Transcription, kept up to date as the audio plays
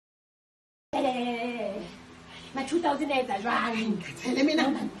My 2008 is running. Let me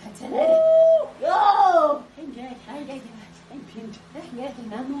know. Yo!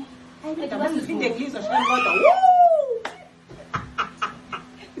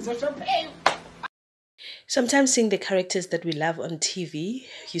 Sometimes seeing the characters that we love on TV,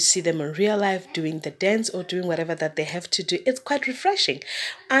 you see them in real life doing the dance or doing whatever that they have to do. It's quite refreshing.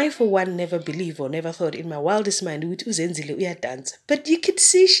 I, for one, never believe or never thought in my wildest mind, Zenzile dance. But you could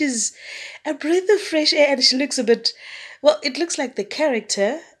see she's a breath of fresh air and she looks a bit, well, it looks like the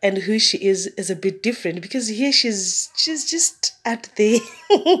character and who she is a bit different because here she's just out there.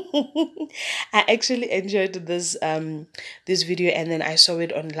 I actually enjoyed this video and then I saw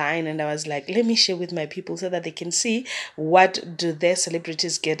it online and I was like, let me share with my people so that they can see what do their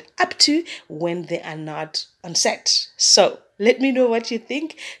celebrities get up to when they are not on set. So let me know what you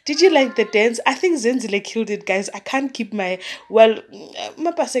think. Did you like the dance? I think Zenzile killed it, guys. I can't keep my, well,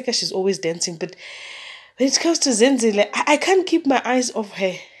 Mapaseka, she's always dancing, but when it comes to Zenzile, I can't keep my eyes off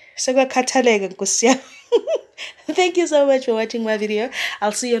her. Thank you so much for watching my video.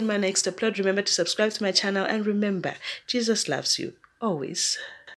 I'll see you on my next upload. Remember to subscribe to my channel and remember, Jesus loves you always.